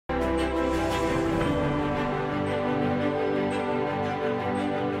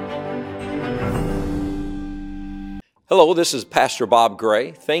Hello, this is Pastor Bob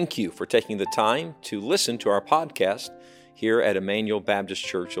Gray. Thank you for taking the time to listen to our podcast here at Emmanuel Baptist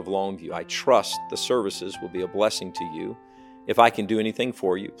Church of Longview. I trust the services will be a blessing to you. If I can do anything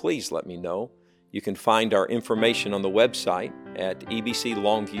for you, please let me know. You can find our information on the website at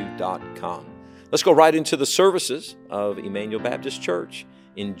ebclongview.com. Let's go right into the services of Emmanuel Baptist Church.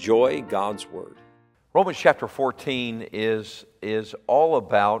 Enjoy God's Word. Romans chapter 14 is all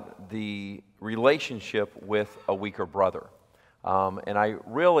about the relationship with a weaker brother. And I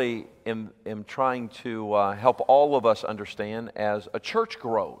really am trying to help all of us understand as a church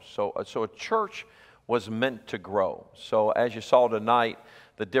grows. So a church was meant to grow. So as you saw tonight,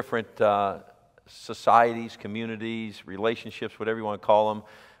 the different societies, communities, relationships, whatever you want to call them,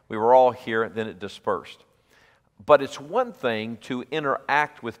 we were all here, then it dispersed. But it's one thing to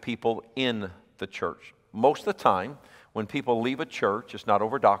interact with people in the church. Most of the time, when people leave a church, it's not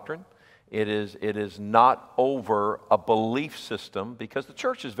over doctrine. It is not over a belief system, because the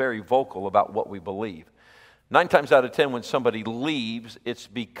church is very vocal about what we believe. 9 times out of 10, when somebody leaves, it's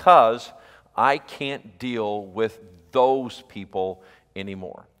because I can't deal with those people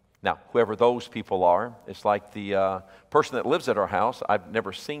anymore. Now, whoever those people are, it's like the person that lives at our house. I've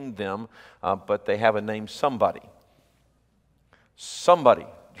never seen them, but they have a name, somebody. Somebody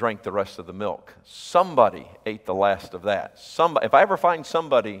drank the rest of the milk. Somebody ate the last of that. If I ever find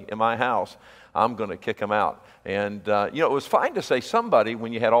somebody in my house, I'm going to kick them out. And, it was fine to say somebody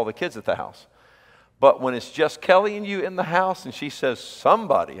when you had all the kids at the house. But when it's just Kelly and you in the house and she says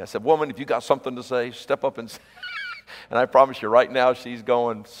somebody, I said, woman, if you got something to say, step up and say. And I promise you right now she's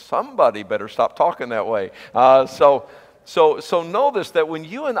going, somebody better stop talking that way. So know this, that when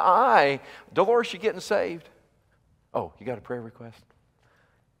you and I, Dolores, you getting saved? Oh, you got a prayer request?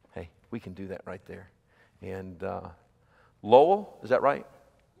 Hey, we can do that right there. And Lowell, is that right?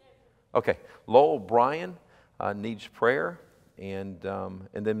 Okay, Lowell Bryan needs prayer. And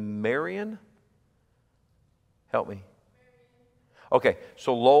then Marion, help me. Okay,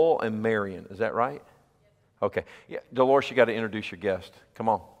 so Lowell and Marion, is that right? Okay, yeah, Dolores, you got to introduce your guest. Come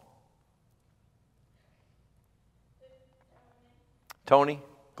on. Tony,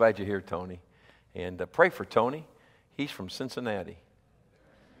 glad you're here, Tony. And pray for Tony. He's from Cincinnati.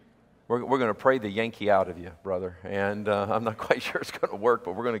 We're going to pray the Yankee out of you, brother. And I'm not quite sure it's going to work,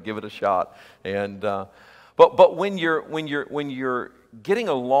 but we're going to give it a shot. And but when you're getting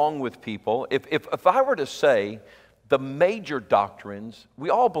along with people, if I were to say the major doctrines,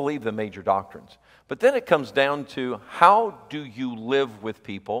 we all believe the major doctrines. But then it comes down to, how do you live with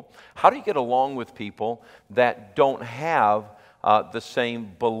people? How do you get along with people that don't have the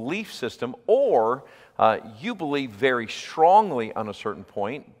same belief system, or you believe very strongly on a certain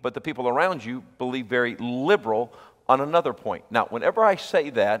point, but the people around you believe very liberal on another point? Now, whenever I say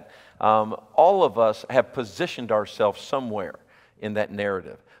that, all of us have positioned ourselves somewhere in that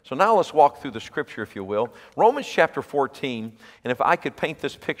narrative. So now let's walk through the scripture, if you will. Romans chapter 14, and if I could paint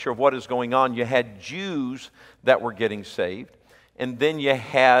this picture of what is going on, you had Jews that were getting saved, and then you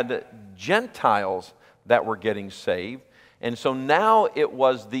had Gentiles that were getting saved. And so now it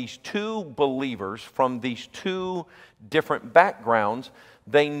was these two believers from these two different backgrounds.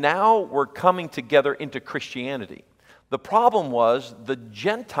 They now were coming together into Christianity. The problem was the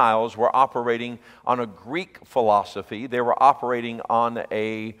Gentiles were operating on a Greek philosophy. They were operating on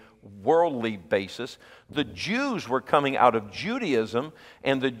a worldly basis. The Jews were coming out of Judaism,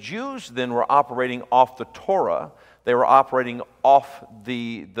 and the Jews then were operating off the Torah. They were operating off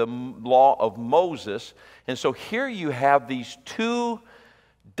the law of Moses. And so here you have these two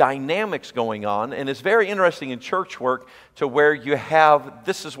dynamics going on, and it's very interesting in church work to where you have,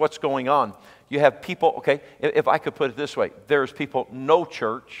 this is what's going on. You have people, okay, if I could put it this way, there's people, no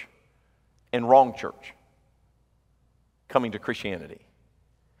church and wrong church coming to Christianity.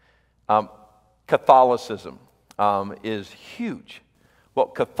 Catholicism is huge. Well,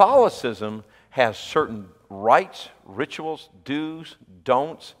 Catholicism has certain rites, rituals, do's,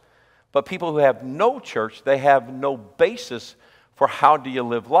 don'ts, but people who have no church, they have no basis for how do you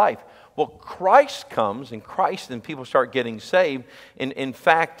live life. Well, Christ comes, and people start getting saved. In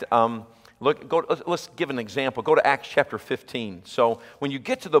fact, let's give an example. Go to Acts chapter 15. So when you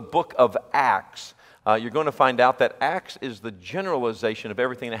get to the book of Acts, you're going to find out that Acts is the generalization of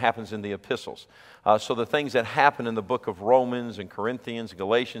everything that happens in the epistles. So the things that happen in the book of Romans and Corinthians,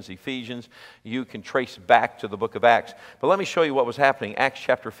 Galatians, Ephesians, you can trace back to the book of Acts. But let me show you what was happening. Acts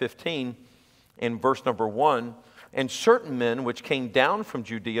chapter 15, in verse number 1. And certain men which came down from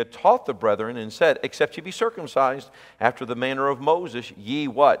Judea taught the brethren and said, except ye be circumcised after the manner of Moses, ye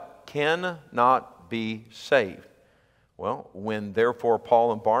what? Cannot be saved. Well, when therefore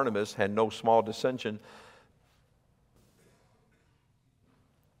Paul and Barnabas had no small dissension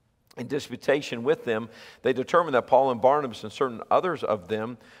in disputation with them, they determined that Paul and Barnabas and certain others of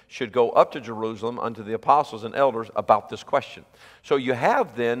them should go up to Jerusalem unto the apostles and elders about this question. So you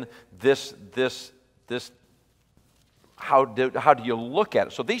have then this how do you look at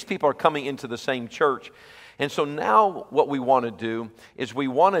it? So these people are coming into the same church. And so now what we want to do is we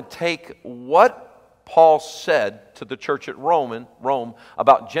want to take what Paul said to the church at Rome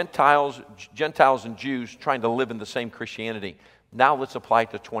about Gentiles and Jews trying to live in the same Christianity. Now let's apply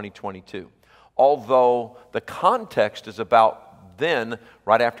it to 2022. Although the context is about then,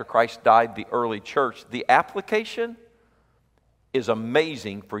 right after Christ died, the early church, the application is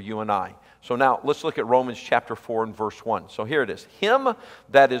amazing for you and I. So now let's look at Romans chapter 4 and verse 1. So here it is. Him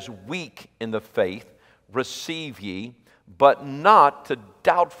that is weak in the faith receive ye, but not to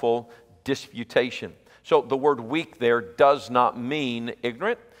doubtful disputation. So the word weak there does not mean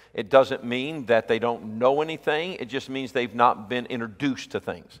ignorant. It doesn't mean that they don't know anything. It just means they've not been introduced to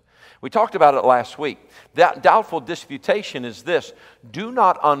things. We talked about it last week. That doubtful disputation is this: do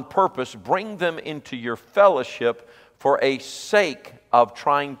not on purpose bring them into your fellowship for a sake of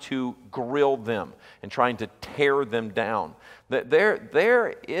trying to grill them and trying to tear them down.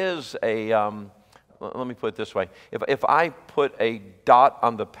 There is a, let me put it this way. If I put a dot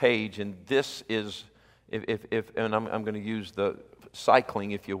on the page, and this is, and I'm going to use the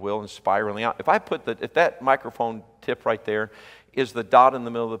cycling, if you will, and spiraling out. If that microphone tip right there is the dot in the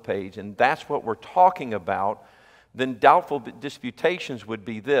middle of the page, and that's what we're talking about, then doubtful disputations would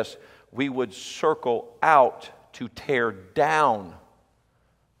be this: we would circle out to tear down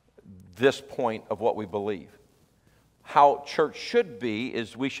this point of what we believe. How church should be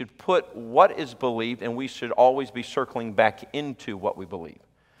is we should put what is believed, and we should always be circling back into what we believe.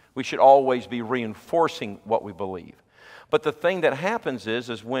 We should always be reinforcing what we believe. But the thing that happens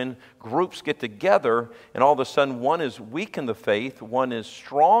is when groups get together and all of a sudden one is weak in the faith, one is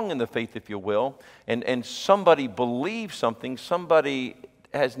strong in the faith, if you will, and somebody believes something, somebody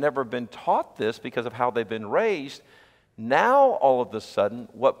has never been taught this because of how they've been raised, now all of a sudden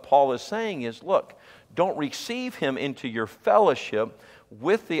what Paul is saying is, look, don't receive him into your fellowship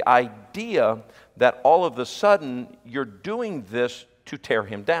with the idea that all of a sudden you're doing this to tear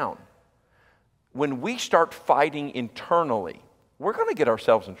him down. When we start fighting internally, we're going to get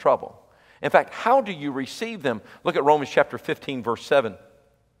ourselves in trouble. In fact, how do you receive them? Look at Romans chapter 15, verse 7.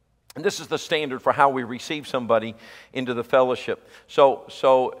 And this is the standard for how we receive somebody into the fellowship,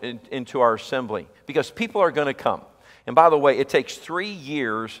 into our assembly. Because people are going to come. And by the way, it takes 3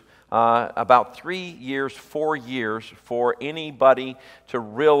 years, about 3 years, 4 years for anybody to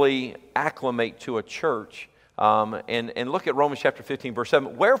really acclimate to a church. And look at Romans chapter 15, verse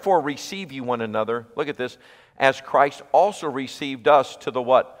 7. Wherefore receive ye one another, look at this, as Christ also received us to the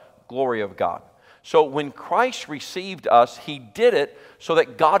what? Glory of God. So when Christ received us, he did it so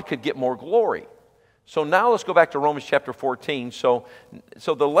that God could get more glory. So now let's go back to Romans chapter 14. So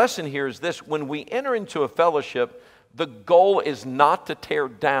the lesson here is this: when we enter into a fellowship, the goal is not to tear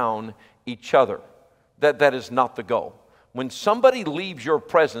down each other. That is not the goal. When somebody leaves your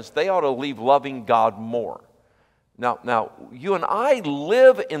presence, they ought to leave loving God more. Now, you and I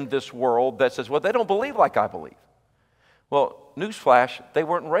live in this world that says, well, they don't believe like I believe. Well, newsflash, they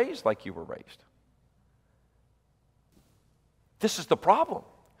weren't raised like you were raised. This is the problem.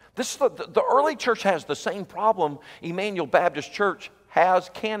 This is the early church has the same problem Emmanuel Baptist Church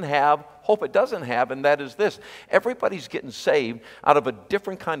can have, hope it doesn't have, and that is this: everybody's getting saved out of a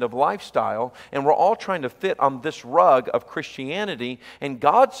different kind of lifestyle, and we're all trying to fit on this rug of Christianity. And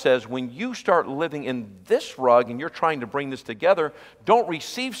God says, when you start living in this rug and you're trying to bring this together, don't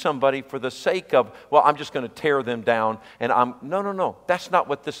receive somebody for the sake of, well, I'm just going to tear them down, and no, that's not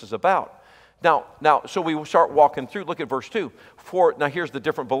what this is about. Now, so we will start walking through. Look at verse 2. Now here's the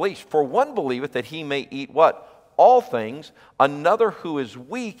different beliefs. For one believeth that he may eat what? All things. Another who is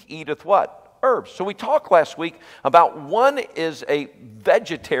weak eateth what? Herbs. So we talked last week about one is a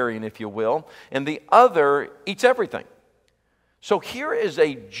vegetarian, if you will, and the other eats everything. So here is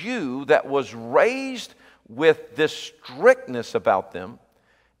a Jew that was raised with this strictness about them,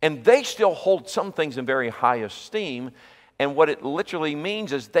 and they still hold some things in very high esteem. And what it literally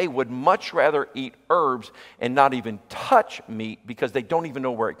means is they would much rather eat herbs and not even touch meat because they don't even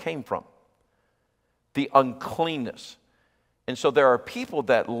know where it came from. The uncleanness. And so there are people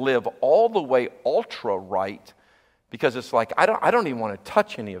that live all the way ultra right because it's like, I don't even want to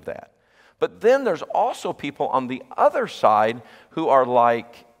touch any of that. But then there's also people on the other side who are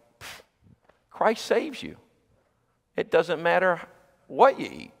like, Christ saves you. It doesn't matter what you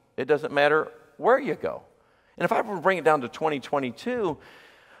eat. It doesn't matter where you go. And if I were to bring it down to 2022,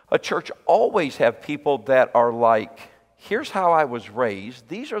 a church always have people that are like, here's how I was raised.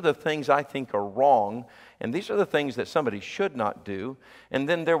 These are the things I think are wrong, and these are the things that somebody should not do. And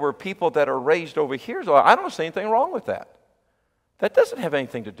then there were people that are raised over here. So I don't see anything wrong with that. That doesn't have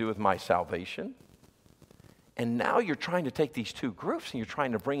anything to do with my salvation. And now you're trying to take these two groups and you're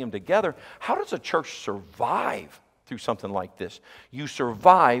trying to bring them together. How does a church survive through something like this? You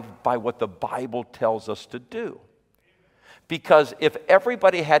survive by what the Bible tells us to do. Because if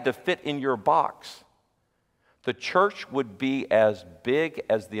everybody had to fit in your box, the church would be as big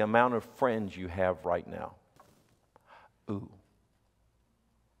as the amount of friends you have right now. Ooh.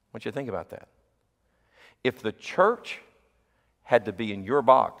 I want you to think about that. If the church had to be in your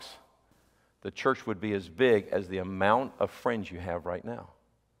box, the church would be as big as the amount of friends you have right now.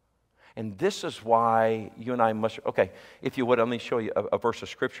 And this is why you and I must... Okay, if you would, let me show you a verse of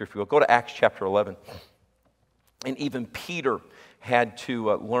Scripture. If you will, go to Acts chapter 11. And even Peter had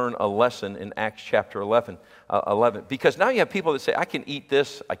to learn a lesson in Acts chapter 11. Because now you have people that say, I can eat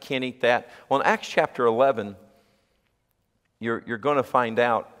this, I can't eat that. Well, in Acts chapter 11, you're going to find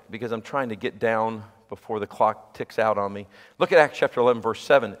out, because I'm trying to get down before the clock ticks out on me. Look at Acts chapter 11, verse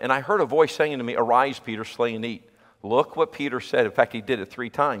 7. And I heard a voice saying to me, Arise, Peter, slay and eat. Look what Peter said. In fact, he did it 3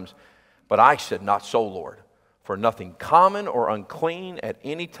 times. But I said, Not so, Lord. For nothing common or unclean at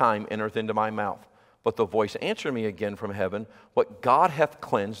any time entereth into my mouth. But the voice answered me again from heaven, What God hath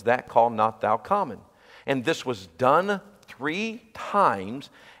cleansed, that call not thou common. And this was done 3 times,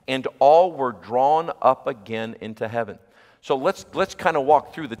 and all were drawn up again into heaven. So let's kind of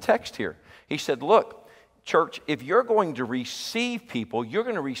walk through the text here. He said, look, church, if you're going to receive people, you're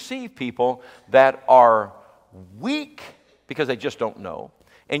going to receive people that are weak because they just don't know.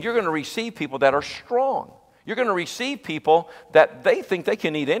 And you're going to receive people that are strong. You're going to receive people that they think they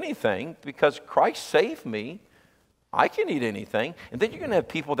can eat anything because Christ saved me. I can eat anything. And then you're going to have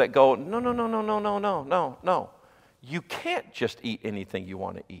people that go, no. You can't just eat anything you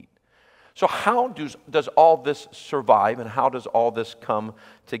want to eat. So how does all this survive, and how does all this come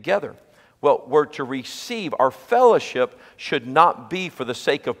together? Well, we're to receive. Our fellowship should not be for the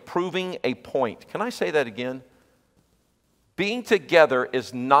sake of proving a point. Can I say that again? Being together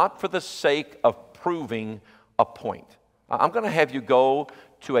is not for the sake of proving a point. I'm going to have you go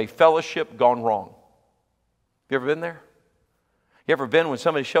to a fellowship gone wrong. You ever been there? You ever been when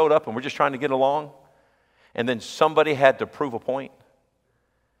somebody showed up and we're just trying to get along, and then somebody had to prove a point?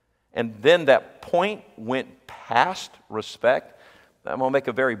 And then that point went past respect. I'm going to make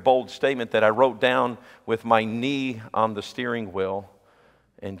a very bold statement that I wrote down with my knee on the steering wheel.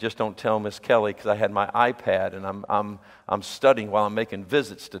 And just don't tell Miss Kelly, because I had my iPad and I'm studying while I'm making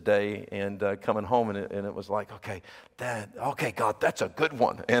visits today, and coming home, and it was like, okay, God, that's a good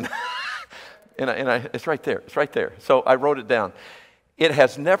one. And it's right there. It's right there. So I wrote it down. It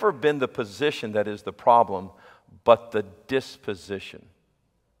has never been the position that is the problem, but the disposition.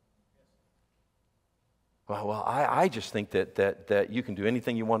 Well, I just think that you can do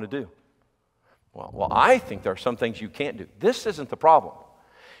anything you want to do. Well, I think there are some things you can't do. This isn't the problem.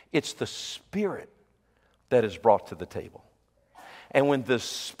 It's the spirit that is brought to the table. And when the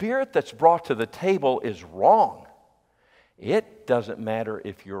spirit that's brought to the table is wrong, it doesn't matter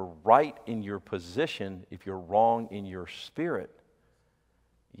if you're right in your position. If you're wrong in your spirit,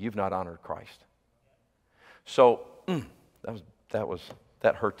 you've not honored Christ. So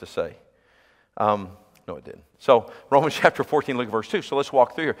that hurt to say. No, it didn't. So Romans chapter 14, look at verse 2. So let's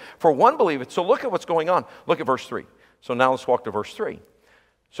walk through here. For one believeth. So look at what's going on. Look at verse 3. So now let's walk to verse 3.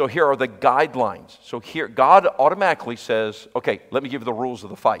 So here are the guidelines. So here, God automatically says, okay, let me give you the rules of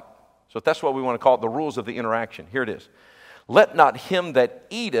the fight. So if that's what we want to call it, the rules of the interaction. Here it is. Let not him that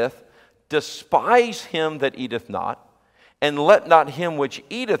eateth despise him that eateth not, and let not him which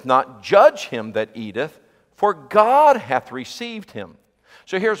eateth not judge him that eateth, for God hath received him.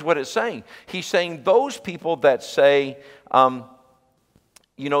 So here's what it's saying. He's saying those people that say,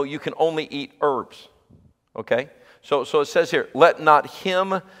 you can only eat herbs, okay? So it says here, let not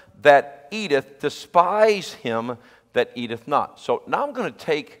him that eateth despise him that eateth not. So now I'm going to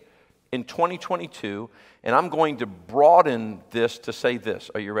take in 2022, and I'm going to broaden this to say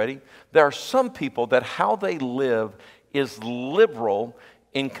this. Are you ready? There are some people that how they live is liberal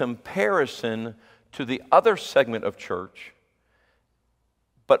in comparison to the other segment of church.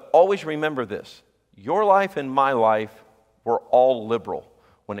 But always remember this. Your life and my life, we're all liberal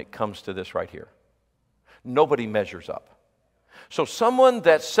when it comes to this right here. Nobody measures up. So someone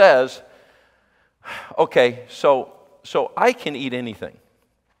that says, okay, so I can eat anything.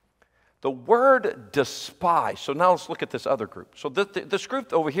 The word despise. So now let's look at this other group. So this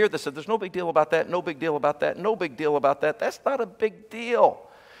group over here that said there's no big deal about that, no big deal about that, no big deal about that. That's not a big deal.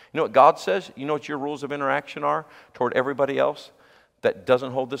 You know what God says? You know what your rules of interaction are toward everybody else that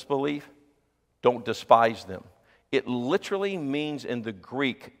doesn't hold this belief? Don't despise them. It literally means in the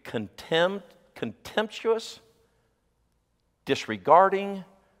Greek contemptuous, disregarding,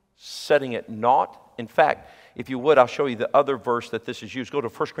 setting it naught. In fact, if you would, I'll show you the other verse that this is used. Go to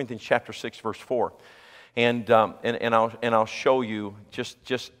 1 Corinthians chapter 6, verse 4. And I'll show you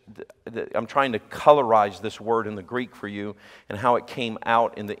I'm trying to colorize this word in the Greek for you and how it came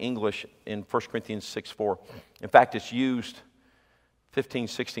out in the English in 1 Corinthians 6:4. In fact, it's used 15,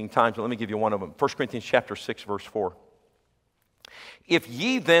 16 times, but let me give you one of them. 1 Corinthians chapter 6, verse 4. If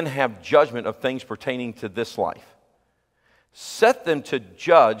ye then have judgment of things pertaining to this life, set them to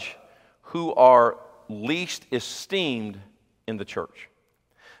judge who are least esteemed in the church.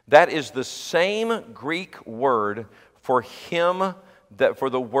 That is the same Greek word for him that for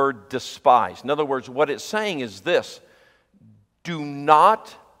the word despise. In other words, what it's saying is this: do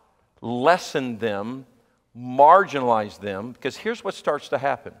not lessen them, marginalize them, because here's what starts to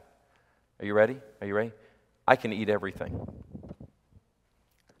happen. Are you ready? Are you ready? I can eat everything.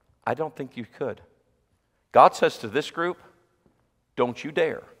 I don't think you could. God says to this group, don't you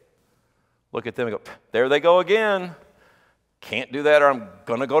dare. Look at them and go, there they go again. Can't do that or I'm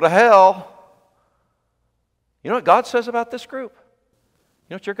going to go to hell. You know what God says about this group? You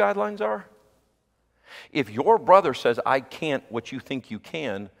know what your guidelines are? If your brother says, I can't what you think you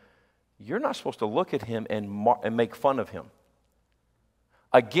can, you're not supposed to look at him and make fun of him.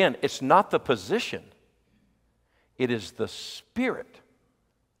 Again, it's not the position. It is the spirit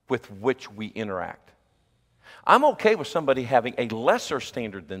with which we interact. I'm okay with somebody having a lesser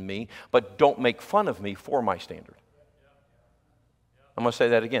standard than me, but don't make fun of me for my standard. I'm going to say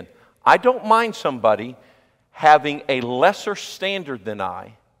that again. I don't mind somebody having a lesser standard than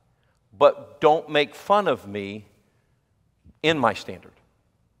I, but don't make fun of me in my standard.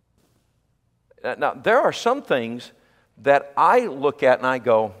 Now, there are some things that I look at and I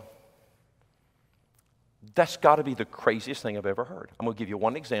go, that's got to be the craziest thing I've ever heard. I'm going to give you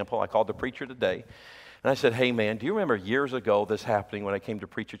one example. I called the preacher today, and I said, hey, man, do you remember years ago this happening when I came to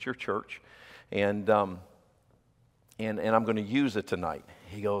preach at your church? And I'm going to use it tonight.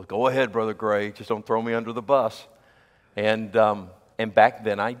 He goes, go ahead, Brother Gray. Just don't throw me under the bus. And back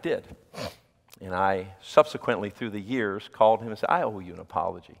then I did. And I subsequently, through the years, called him and said, I owe you an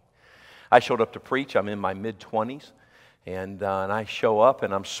apology. I showed up to preach. I'm in my mid-20s. And I show up,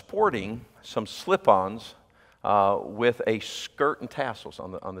 and I'm sporting some slip-ons with a skirt and tassels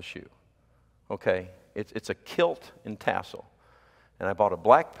on the shoe. Okay? It's a kilt and tassel. And I bought a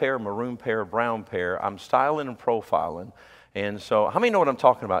black pair, maroon pair, brown pair. I'm styling and profiling. And so, how many know what I'm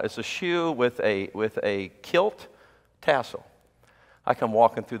talking about? It's a shoe with a kilt tassel. I come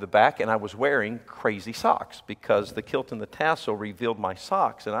walking through the back, and I was wearing crazy socks because the kilt and the tassel revealed my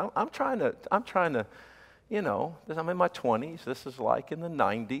socks. And I'm trying to, you know, I'm in my 20s. This is like in the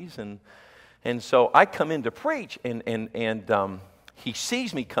 90s. And so I come in to preach, and he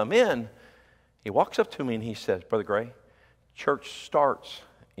sees me come in. He walks up to me, and he says, Brother Gray, church starts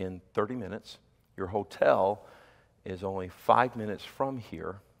in 30 minutes. Your hotel is only 5 minutes from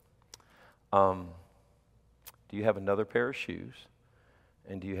here. Do you have another pair of shoes?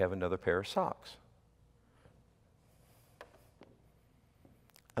 And do you have another pair of socks?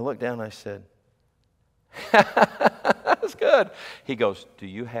 I looked down and I said, that's good. He goes, do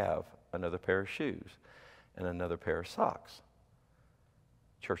you have another pair of shoes and another pair of socks?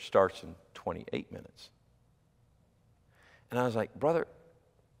 Church starts in 28 minutes. And I was like, brother,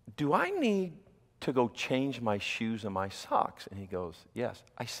 do I need to go change my shoes and my socks? And he goes, yes.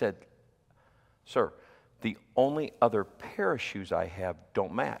 I said, sir, the only other pair of shoes I have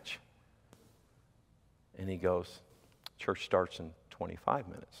don't match. And he goes, church starts in 25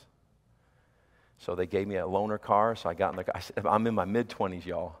 minutes. So they gave me a loaner car, so I got in the car. I said, I'm in my mid-20s,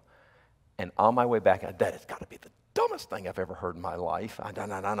 y'all. And on my way back, that has got to be the dumbest thing I've ever heard in my life.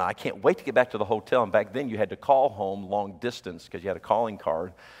 No, I can't wait to get back to the hotel. And back then, you had to call home long distance because you had a calling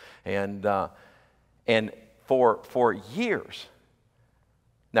card. And for years,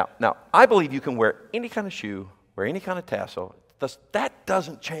 now I believe you can wear any kind of shoe, wear any kind of tassel. That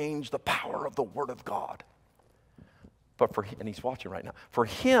doesn't change the power of the Word of God. But and he's watching right now. For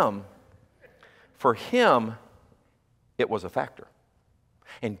him, it was a factor.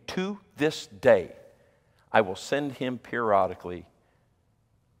 And to this day, I will send him periodically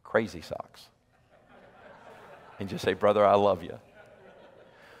crazy socks. And just say, brother, I love you.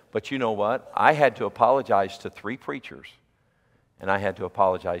 But you know what? I had to apologize to 3 preachers. And I had to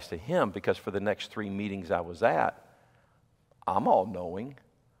apologize to him because for the next 3 meetings I was at, I'm all-knowing.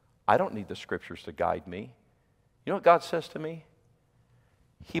 I don't need the scriptures to guide me. You know what God says to me?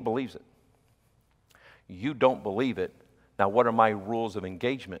 He believes it. You don't believe it. Now, what are my rules of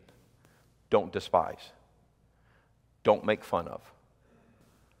engagement? Don't despise. Don't make fun of.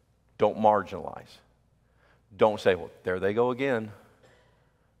 Don't marginalize. Don't say, well, there they go again.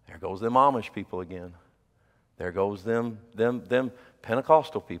 There goes them Amish people again. There goes them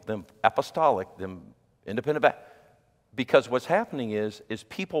Pentecostal people, them apostolic, them independent Baptist. Because what's happening is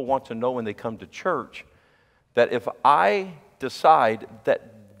people want to know when they come to church that if I decide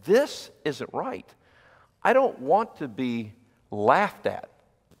that this isn't right, I don't want to be laughed at.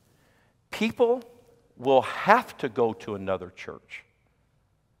 People will have to go to another church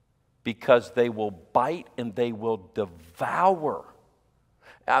because they will bite and they will devour.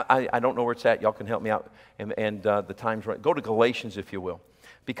 I don't know where it's at. Y'all can help me out. And the time's right. Go to Galatians, if you will.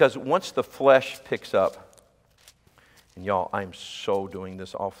 Because once the flesh picks up, and y'all, I'm so doing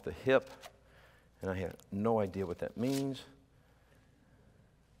this off the hip, and I have no idea what that means.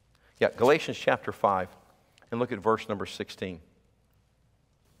 Yeah, Galatians chapter 5, and look at verse number 16.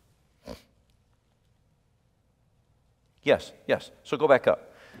 Yes. So go back up.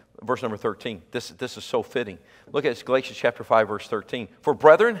 Verse number 13. This is so fitting. Look at Galatians chapter 5, verse 13. For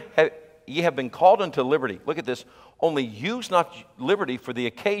brethren, ye have been called unto liberty. Look at this. Only use not liberty for the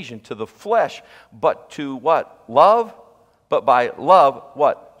occasion to the flesh, but to what? Love. But by love,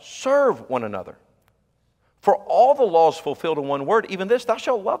 what? Serve one another. For all the laws fulfilled in one word, even this, thou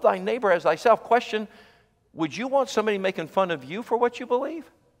shalt love thy neighbor as thyself. Question, would you want somebody making fun of you for what you believe?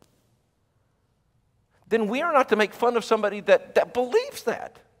 Then we are not to make fun of somebody that believes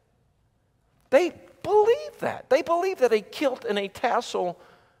that. They believe that. They believe that a kilt and a tassel,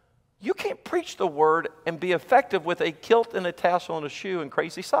 you can't preach the word and be effective with a kilt and a tassel and a shoe and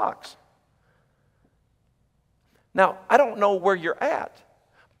crazy socks. Now, I don't know where you're at,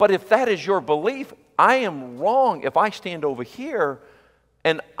 but if that is your belief, I am wrong if I stand over here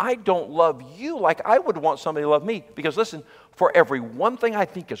and I don't love you like I would want somebody to love me. Because listen, for every one thing I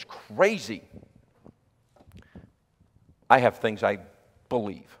think is crazy, I have things I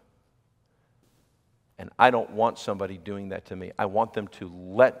believe. And I don't want somebody doing that to me. I want them to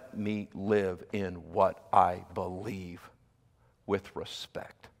let me live in what I believe with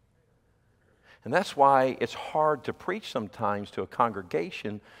respect. And that's why it's hard to preach sometimes to a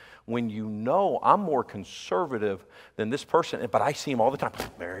congregation when you know I'm more conservative than this person, but I see him all the time.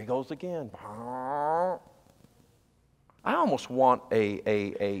 There he goes again. I almost want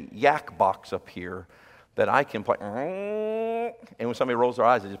a yak box up here that I can play. And when somebody rolls their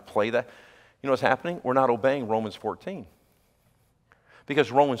eyes, I just play that. You know what's happening? We're not obeying Romans 14.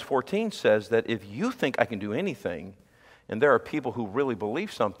 Because Romans 14 says that if you think I can do anything, and there are people who really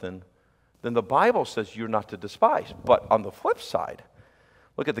believe something, then the Bible says you're not to despise. But on the flip side,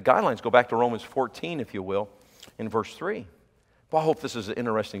 look at the guidelines. Go back to Romans 14, if you will, in verse 3. Well, I hope this is as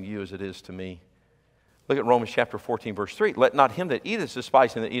interesting to you as it is to me. Look at Romans chapter 14, verse 3. Let not him that eateth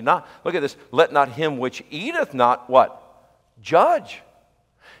despise him that eateth not. Look at this. Let not him which eateth not, what? Judge.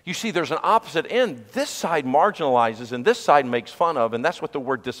 You see, there's an opposite end. This side marginalizes and this side makes fun of, and that's what the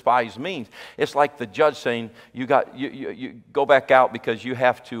word despise means. It's like the judge saying, you go back out because you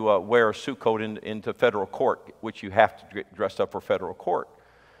have to wear a suit coat into federal court, which you have to get dressed up for federal court.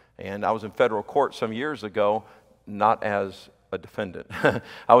 And I was in federal court some years ago, not as a defendant.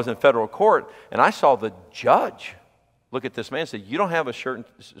 I was in federal court, and I saw the judge look at this man and say, you don't have a suit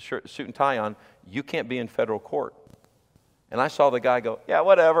and tie on, you can't be in federal court. And I saw the guy go, yeah,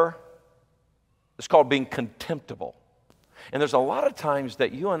 whatever. It's called being contemptible. And there's a lot of times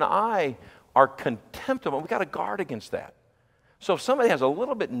that you and I are contemptible. We've got to guard against that. So if somebody has a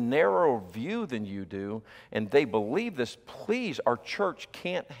little bit narrower view than you do, and they believe this, please, our church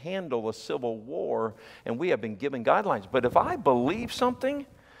can't handle a civil war, and we have been given guidelines. But if I believe something,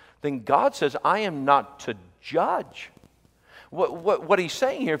 then God says I am not to judge. What he's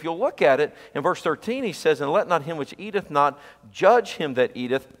saying here, if you'll look at it, in verse 13 he says, and let not him which eateth not judge him that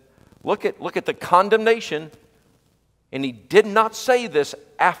eateth. Look at the condemnation. And he did not say this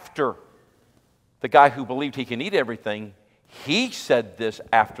after the guy who believed he can eat everything. He said this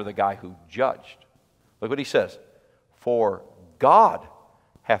after the guy who judged. Look what he says. For God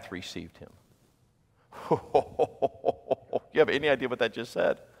hath received him. You have any idea what that just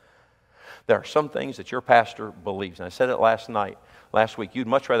said? There are some things that your pastor believes. And I said it last week. You'd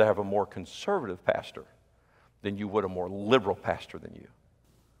much rather have a more conservative pastor than you would a more liberal pastor than you.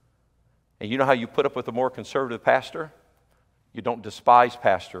 And you know how you put up with a more conservative pastor? You don't despise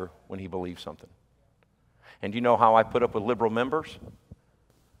pastor when he believes something. And you know how I put up with liberal members?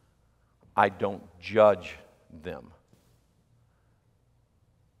 I don't judge them.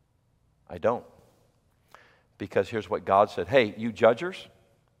 I don't. Because here's what God said. Hey, you judgers,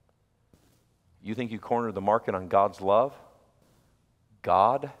 You think you cornered the market on God's love?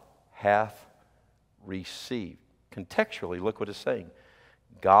 God hath received. Contextually, look what it's saying.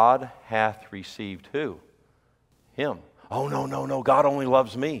 God hath received who? Him. Oh, no. God only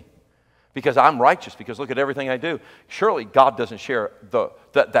loves me because I'm righteous, because look at everything I do. Surely God doesn't share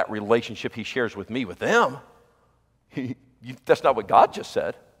that relationship he shares with me with them. That's not what God just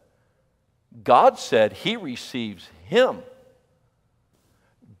said. God said he receives him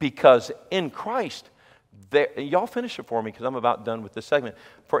because in Christ, y'all finish it for me because I'm about done with this segment.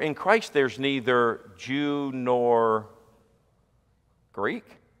 For in Christ there's neither Jew nor Greek,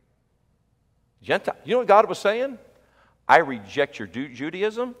 Gentile. You know what God was saying? I reject your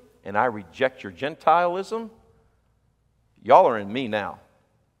Judaism and I reject your Gentilism. Y'all are in me now.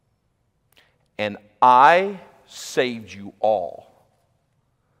 And I saved you all.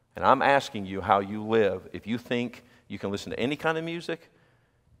 And I'm asking you how you live. If you think you can listen to any kind of music,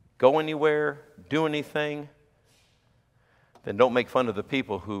 go anywhere, do anything, then don't make fun of the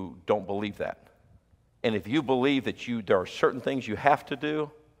people who don't believe that. And if you believe that there are certain things you have to do,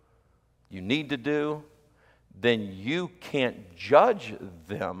 you need to do, then you can't judge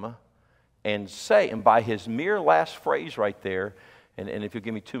them and say, and by his mere last phrase right there, and if you'll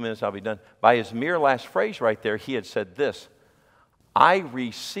give me 2 minutes, I'll be done. By his mere last phrase right there, he had said this, I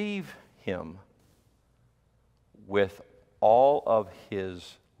receive him with all of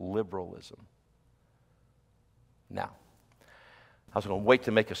his liberalism. Now, I was going to wait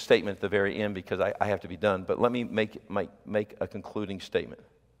to make a statement at the very end because I have to be done, but let me make a concluding statement.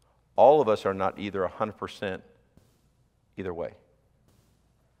 All of us are not either 100% either way.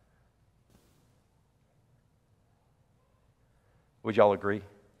 Would y'all agree?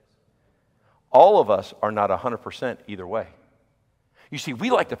 All of us are not 100% either way. You see, we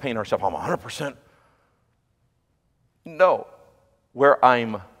like to paint ourselves, I'm 100%. No. Where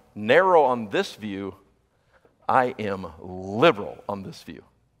I'm narrow on this view, I am liberal on this view.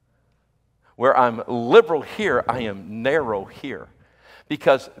 Where I'm liberal here, I am narrow here.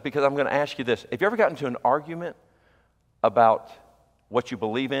 Because I'm going to ask you this. Have you ever gotten into an argument about what you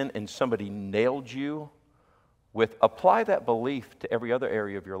believe in and somebody nailed you with apply that belief to every other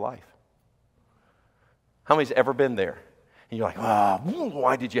area of your life? How many's ever been there? And you're like,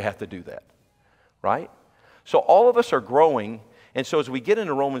 why did you have to do that? Right? So all of us are growing. And so as we get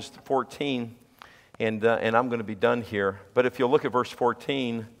into Romans 14, and I'm going to be done here, but if you'll look at verse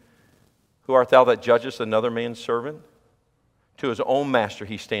 14, who art thou that judgest another man's servant? To his own master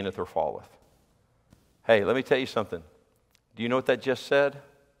he standeth or falleth. Hey, let me tell you something. Do you know what that just said?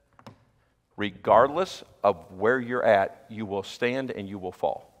 Regardless of where you're at, you will stand and you will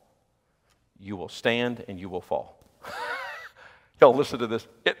fall. You will stand and you will fall. Y'all listen to this.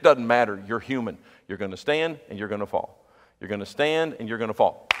 It doesn't matter. You're human. You're going to stand and you're going to fall. You're going to stand and you're going to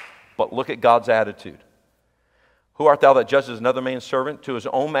fall. But look at God's attitude. Who art thou that judgest another man's servant? To his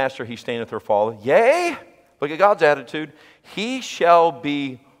own master he standeth or falleth. Yea, look at God's attitude. He shall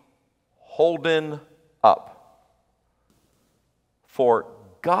be holden up. For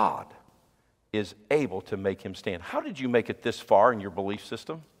God is able to make him stand. How did you make it this far in your belief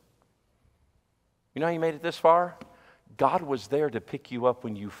system? You know how you made it this far? God was there to pick you up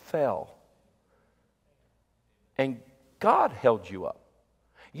when you fell. And God held you up.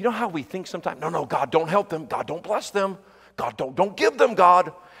 You know how we think sometimes, no, God, don't help them. God, don't bless them. God, don't give them,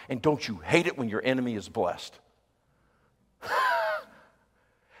 God. And don't you hate it when your enemy is blessed?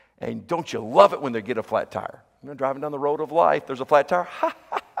 And don't you love it when they get a flat tire? You're driving down the road of life, there's a flat tire.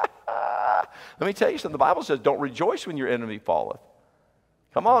 Let me tell you something. The Bible says, don't rejoice when your enemy falleth.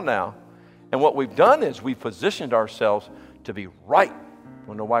 Come on now. And what we've done is we've positioned ourselves to be right. You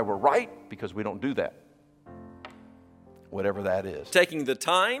want to know why we're right? Because we don't do that. Whatever that is. Taking the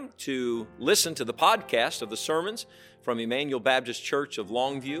time to listen to the podcast of the sermons from Emmanuel Baptist Church of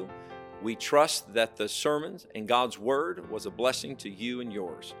Longview. We trust that the sermons and God's Word was a blessing to you and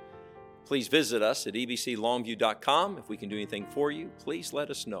yours. Please visit us at ebclongview.com. If we can do anything for you, please let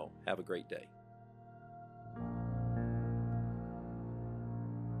us know. Have a great day.